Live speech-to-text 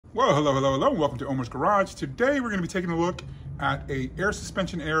Well, hello, and welcome to Omar's Garage. Today we're going to be taking a look at a air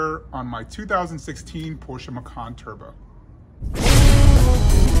suspension error on my 2016 Porsche Macan Turbo.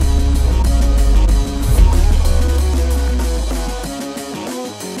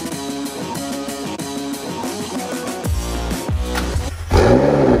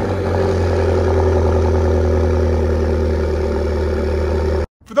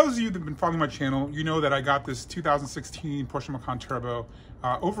 For those of you that have been following my channel, you know that I got this 2016 Porsche Macan Turbo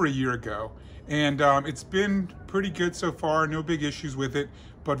over a year ago. And it's been pretty good so far, no big issues with it.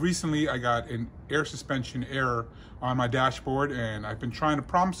 But recently I got an air suspension error on my dashboard and I've been trying to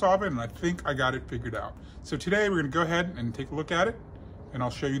problem solve it and I think I got it figured out. So today we're gonna go ahead and take a look at it and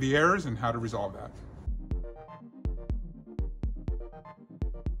I'll show you the errors and how to resolve that.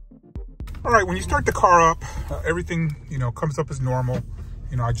 All right, when you start the car up, everything comes up as normal.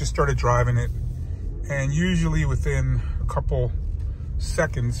 I just started driving it, and usually within a couple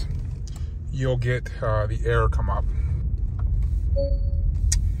seconds, you'll get the error come up.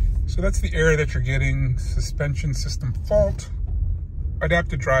 So that's the error that you're getting: suspension system fault,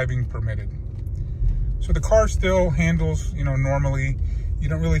 adaptive driving permitted. So the car still handles, normally. You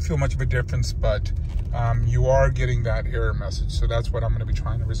don't really feel much of a difference, but you are getting that error message. So that's what I'm going to be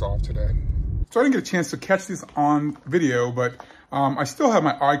trying to resolve today. So I didn't get a chance to catch this on video, but I still have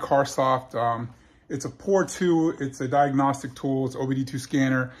my iCarsoft. It's a POR2, it's a diagnostic tool, it's OBD2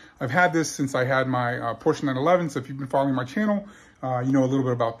 Scanner. I've had this since I had my Porsche 911, so if you've been following my channel, you know a little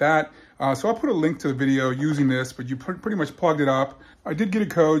bit about that. So I'll put a link to the video using this, but you pretty much plugged it up. I did get a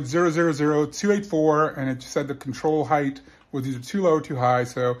code 000284, and it said the control height was either too low or too high,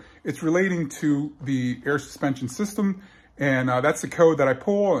 so it's relating to the air suspension system, and that's the code that I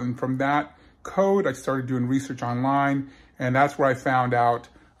pull, and from that code, I started doing research online, and that's where I found out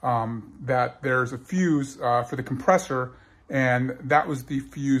that there's a fuse for the compressor, and that was the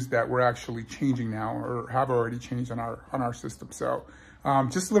fuse that we're actually changing now, or have already changed on our system. So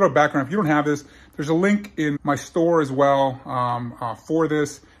just a little background: if you don't have this, there's a link in my store as well for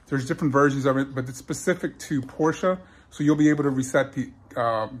this. There's different versions of it, but it's specific to Porsche, so you'll be able to reset the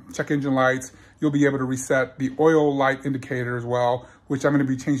check engine lights. You'll be able to reset the oil light indicator as well, which I'm going to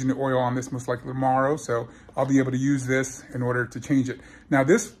be changing the oil on this most likely tomorrow. So I'll be able to use this in order to change it. Now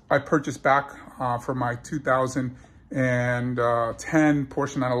this I purchased back from my 2010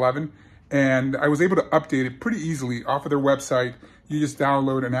 Porsche 911, and I was able to update it pretty easily off of their website. You just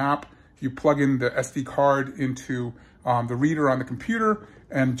download an app, you plug in the SD card into the reader on the computer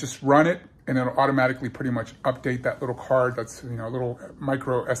and just run it, and it'll automatically pretty much update that little card. That's a little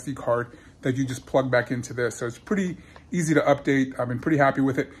micro SD card that you just plug back into this. So it's pretty easy to update. I've been pretty happy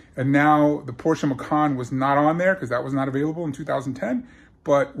with it. And now the Porsche Macan was not on there because that was not available in 2010.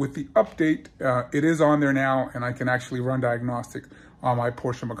 But with the update, it is on there now, and I can actually run diagnostic on my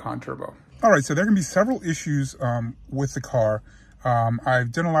Porsche Macan Turbo. All right, so there can be several issues with the car.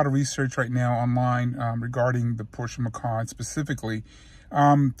 I've done a lot of research right now online regarding the Porsche Macan specifically.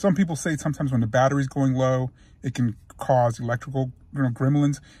 Some people say sometimes when the battery's going low, it can cause electrical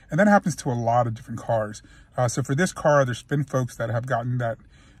gremlins, and that happens to a lot of different cars. So for this car, there's been folks that have gotten that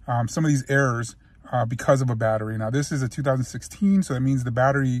some of these errors because of a battery. Now this is a 2016, so that means the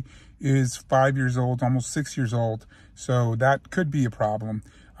battery is 5 years old, almost 6 years old. So that could be a problem.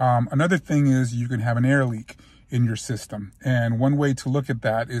 Another thing is you can have an air leak in your system. And one way to look at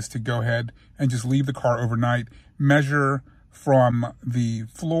that is to go ahead and just leave the car overnight, measure from the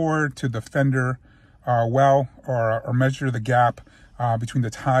floor to the fender well, or measure the gap between the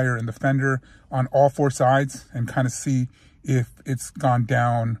tire and the fender on all four sides and kind of see if it's gone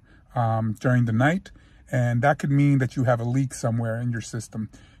down during the night. And that could mean that you have a leak somewhere in your system.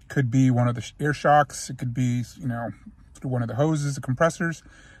 Could be one of the air shocks. It could be, through one of the hoses, the compressors.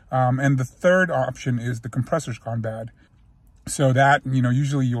 And the third option is the compressor's gone bad. So that,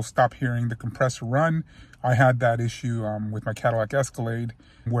 usually you'll stop hearing the compressor run. I had that issue with my Cadillac Escalade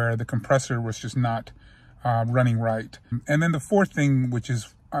where the compressor was just not running right. And then the fourth thing, which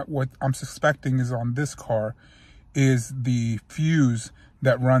is what I'm suspecting is on this car, is the fuse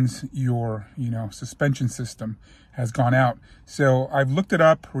that runs your, suspension system has gone out. So I've looked it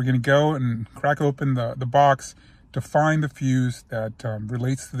up. We're going to go and crack open the box to find the fuse that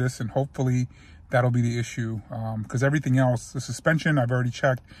relates to this, and hopefully that'll be the issue, because everything else, the suspension, I've already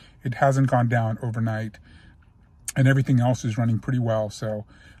checked, it hasn't gone down overnight, and everything else is running pretty well. So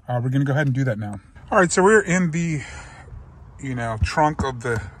we're going to go ahead and do that now. All right, so we're in the, trunk of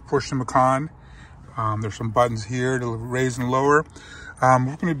the Porsche Macan. There's some buttons here to raise and lower. What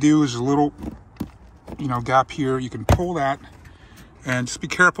we're going to do is a little, gap here. You can pull that, and just be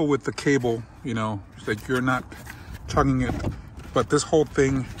careful with the cable, so that you're not tugging it. But this whole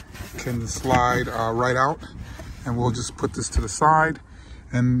thing can slide right out, and we'll just put this to the side.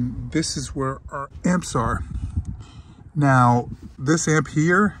 And this is where our amps are. Now, this amp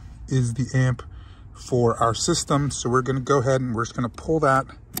here is the amp for our system. So we're gonna go ahead and we're just gonna pull that.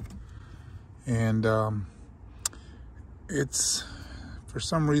 And it's, for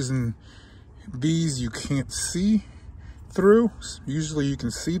some reason, these you can't see through. Usually you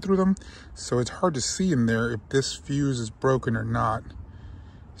can see through them. So it's hard to see in there if this fuse is broken or not.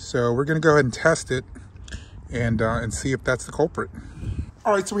 So we're gonna go ahead and test it and see if that's the culprit.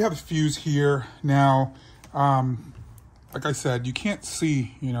 All right, so we have the fuse here. Now, like I said, you can't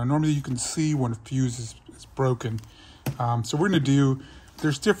see, normally you can see when a fuse is broken. So we're gonna do,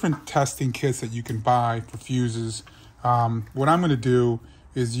 there's different testing kits that you can buy for fuses. What I'm gonna do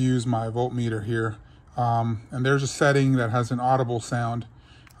is use my voltmeter here. And there's a setting that has an audible sound,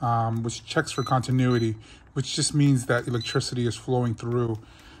 which checks for continuity, which just means that electricity is flowing through.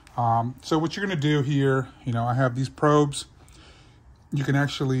 So what you're gonna do here, I have these probes. You can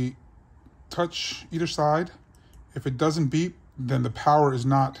actually touch either side. If it doesn't beep, then the power is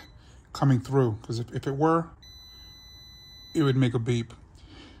not coming through, because if it were, it would make a beep.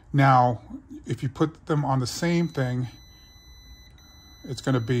 Now, if you put them on the same thing, it's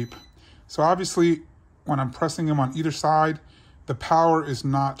gonna beep. So obviously, when I'm pressing them on either side, the power is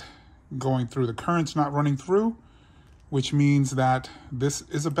not going through, the current's not running through, which means that this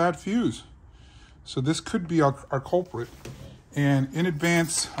is a bad fuse. So this could be our culprit. And in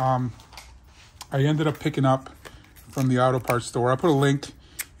advance, I ended up picking up from the auto parts store. I put a link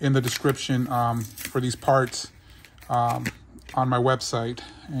in the description for these parts on my website,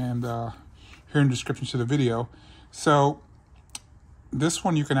 and here in the description to the video. So this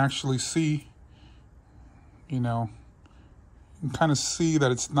one you can actually see, you can kind of see that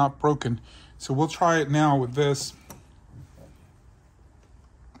it's not broken. So we'll try it now with this.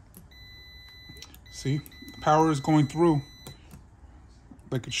 See, the power is going through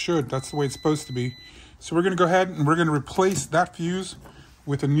like it should. That's the way it's supposed to be. So we're gonna go ahead and we're gonna replace that fuse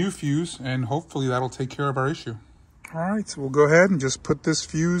with a new fuse, and hopefully that'll take care of our issue. All right, so we'll go ahead and just put this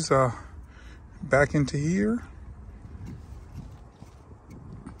fuse back into here.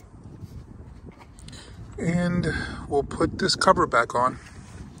 And we'll put this cover back on.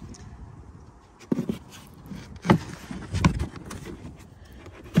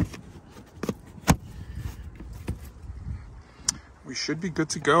 We should be good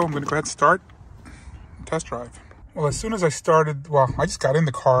to go. I'm gonna go ahead and start test drive. Well, as soon as I started, I just got in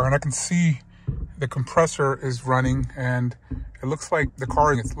the car and I can see the compressor is running, and it looks like the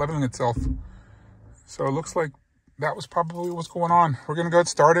car is leveling itself. So it looks like that was probably what's going on. We're gonna go ahead and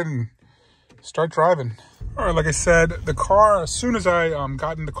start it and start driving. All right, like I said, the car, as soon as I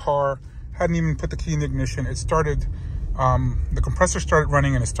got in the car, hadn't even put the key in the ignition, it started, the compressor started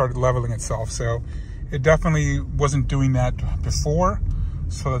running and it started leveling itself. So it definitely wasn't doing that before.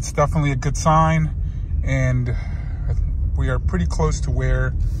 So that's definitely a good sign. And we are pretty close to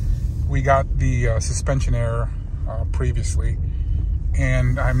where we got the suspension error previously.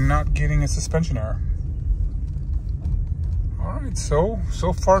 And I'm not getting a suspension error. All right, so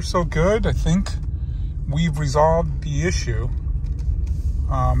far so good. I think we've resolved the issue.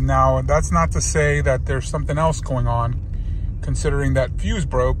 Now, that's not to say that there's something else going on, considering that fuse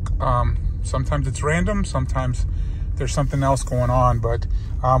broke. Sometimes it's random, sometimes there's something else going on, but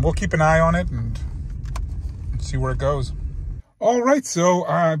we'll keep an eye on it and see where it goes. All right, so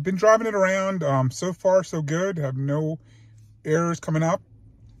I've been driving it around. So far so good. I have no errors coming up,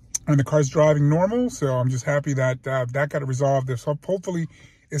 and the car's driving normal. So I'm just happy that that got it resolved. So hopefully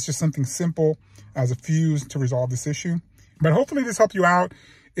it's just something simple as a fuse to resolve this issue. But hopefully this helped you out.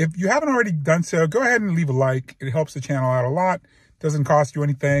 If you haven't already done so, go ahead and leave a like. It helps the channel out a lot. Doesn't cost you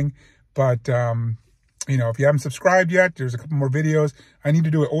anything. But, if you haven't subscribed yet, there's a couple more videos. I need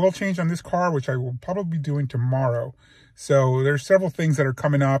to do an oil change on this car, which I will probably be doing tomorrow. So there's several things that are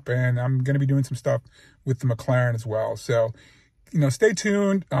coming up, and I'm going to be doing some stuff with the McLaren as well. So, stay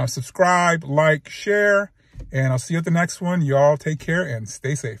tuned, subscribe, like, share, and I'll see you at the next one. Y'all take care and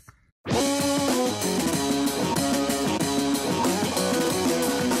stay safe.